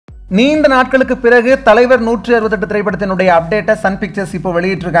நீண்ட நாட்களுக்கு பிறகு தலைவர் 168 திரைப்படத்தினுடைய அப்டேட்டை சன் பிக்சர்ஸ் இப்போ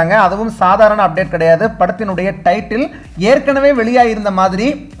வெளியிட்டிருக்காங்க. அதுவும் சாதாரண அப்டேட் கிடையாது. படத்தினுடைய டைட்டில் ஏற்கனவே வெளியாகிருந்த மாதிரி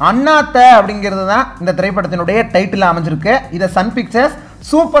அண்ணாத்த அப்படிங்கிறது தான் இந்த திரைப்படத்தினுடைய டைட்டில் அமைஞ்சிருக்கு. இதை சன் பிக்சர்ஸ்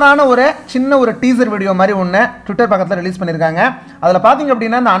சூப்பரான ஒரு சின்ன ஒரு டீசர் வீடியோ மாதிரி ஒன்று ட்விட்டர் பக்கத்தில் ரிலீஸ் பண்ணியிருக்காங்க. அதில் பார்த்தீங்க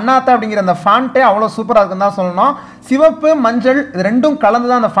அப்படின்னா இந்த அண்ணாத்த அப்படிங்கிற அந்த ஃபாண்ட்டே அவ்வளோ சூப்பராக இருக்குன்னு தான் சொல்லணும். சிவப்பு மஞ்சள் இது ரெண்டும்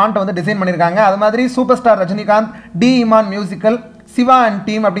கலந்து தான் அந்த ஃபாண்ட்டை வந்து டிசைன் பண்ணியிருக்காங்க. அது மாதிரி super star Rajinikanth, D Imman musical, Siva and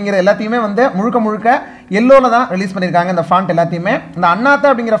team அப்படிங்கிற எல்லாத்தையுமே வந்து முழுக்க எல்லோவில் தான் ரிலீஸ் பண்ணியிருக்காங்க. இந்த ஃபாண்ட் எல்லாத்தையுமே இந்த அண்ணாத்த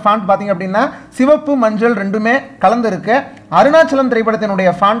அப்படிங்கிற ஃபாண்ட் பார்த்தீங்க அப்படின்னா சிவப்பு மஞ்சள் ரெண்டுமே கலந்து இருக்கு. அருணாச்சலம் திரைப்படத்தினுடைய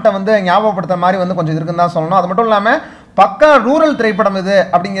ஃபாண்ட்டை வந்து ஞாபகப்படுத்த மாதிரி வந்து கொஞ்சம் இருக்குன்னு தான் சொல்லணும். அது மட்டும் இல்லாமல் பக்கா ரூரல் திரைப்படம் இது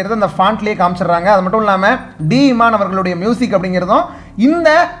அப்படிங்கிறது அந்த ஃபாண்ட்லேயே காமிச்சிடுறாங்க. அது மட்டும் இல்லாமல் டி இமான் அவர்களுடைய மியூசிக் அப்படிங்கிறதும் இந்த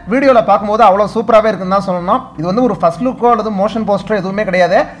வீடியோவில் பார்க்கும்போது அவ்வளோ சூப்பராகவே இருக்குன்னு தான் சொல்லணும். இது வந்து ஒரு ஃபர்ஸ்ட் லுக்கோ அல்லது மோஷன் போஸ்டரோ எதுவுமே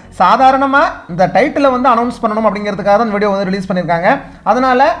கிடையாது. சாதாரணமாக இந்த டைட்டிலை வந்து அனௌன்ஸ் பண்ணணும் அப்படிங்கிறதுக்காக தான் வீடியோ வந்து ரிலீஸ் பண்ணியிருக்காங்க.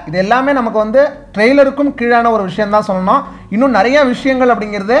 அதனால் இது எல்லாமே நமக்கு வந்து ட்ரெய்லருக்கும் கீழான ஒரு விஷயம் தான் சொல்லணும். இன்னும் நிறைய விஷயங்கள்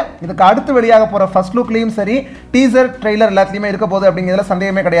அப்படிங்கிறது இதுக்கு அடுத்து வெளியாக போகிற ஃபர்ஸ்ட் லுக்லேயும் சரி டீசர் ட்ரெய்லர் எல்லாத்துலேயுமே இருக்க போகுது அப்படிங்கிறதுல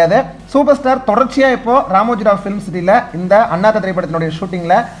சந்தேகமே கிடையாது. சூப்பர் ஸ்டார் தொடர்ச்சியாக இப்போ ராமோஜிராவ் ஃபிலிம் சிட்டியில் இந்த அண்ணாத்த திரைப்படத்தினுடைய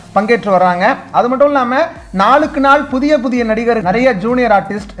ஷூட்டிங்கில் பங்கேற்று வர்றாங்க. அது மட்டும் இல்லாமல் நாளுக்கு நாள் புதிய நடிகர் நிறைய ஜூனியர்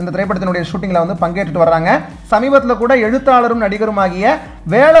ஆர்டிஸ்ட் இந்த திரைப்படத்தினுடைய ஷூட்டிங்கில் வந்து பங்கேற்றுட்டு வர்றாங்க. சமீபத்தில் கூட எழுத்தாளரும் நடிகரும் ஆகிய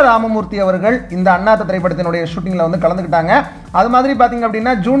வேல ராமமூர்த்தி அவர்கள் இந்த அண்ணாத்த திரைப்படத்தினுடைய ஷூட்டிங்கில் வந்து கலந்துக்கிட்டாங்க. அது மாதிரி பார்த்தீங்க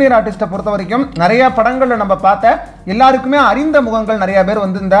அப்படின்னா ஜூனியர் ஆர்டிஸ்ட்டை பொறுத்த வரைக்கும் நிறைய படங்களில் நம்ம பார்த்த எல்லாருக்குமே அறிந்த முகங்கள் நிறைய பேர்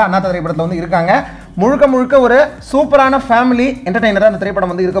வந்து இந்த அண்ணாத்த திரைப்படத்தில் வந்து இருக்காங்க. முழுக்க ஒரு சூப்பரான ஃபேமிலி என்டர்டெய்னராக இந்த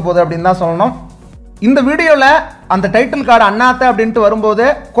திரைப்படம் வந்து இருக்க போகுது அப்படின்னு தான் சொல்லணும். இந்த வீடியோவில் அந்த டைட்டில் கார்டு அண்ணாத்த அப்படின்ட்டு வரும்போது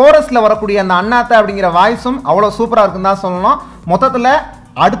கோரஸில் வரக்கூடிய அந்த அண்ணாத்த அப்படிங்கிற வாய்ஸும் அவ்வளோ சூப்பராக இருக்குன்னு தான் சொல்லணும். மொத்தத்தில்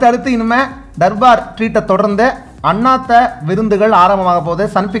அடுத்தடுத்து இனிமேல் தர்பார் ட்ரீட்டை தொடர்ந்து அண்ணாத்த விருந்துகள் ஆரம்பமாக போகுது.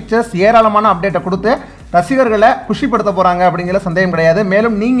 சன் பிக்சர்ஸ் ஏராளமான அப்டேட்டை கொடுத்து ரசிகர்களை குஷிப்படுத்த போகிறாங்க அப்படிங்கிற சந்தேகம் கிடையாது.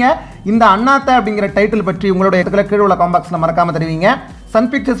 மேலும் நீங்கள் இந்த அண்ணாத்த அப்படிங்கிற டைட்டில் பற்றி உங்களுடைய இடத்துல கீழே உள்ள காம்பாக்ஸில் மறக்காமல் தெரிவிங்க.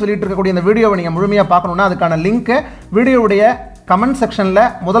 சன் பிக்சர்ஸ் வெளியிட்டிருக்கக்கூடிய இந்த வீடியோவை நீங்கள் முழுமையாக பார்க்கணுன்னா அதுக்கான லிங்க் வீடியோவுடைய கமெண்ட் செக்ஷனில்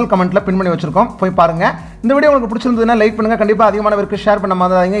முதல் கமெண்ட்டில் பின் பண்ணி வச்சிருக்கோம், போய் பாருங்கள். இந்த வீடியோ உங்களுக்கு பிடிச்சிருந்ததுன்னா லைக் பண்ணுங்கள், கண்டிப்பாக அதிகமானவருக்கு ஷேர் பண்ண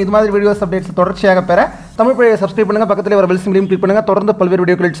மாதிரி. இது மாதிரி வீடியோஸ் அப்டேட்ஸ் தொடர்ச்சியாக பெற தமிழ் பழைய சப்ஸ்கிரைப் பண்ணுங்கள், பக்கத்தில் ஒரு பெல் சிம்பளையும் கிளிக் பண்ணுங்கள். தொடர்ந்து பல்வேறு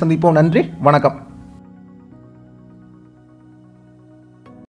வீடியோக்களில் சந்திப்போம். நன்றி, வணக்கம்.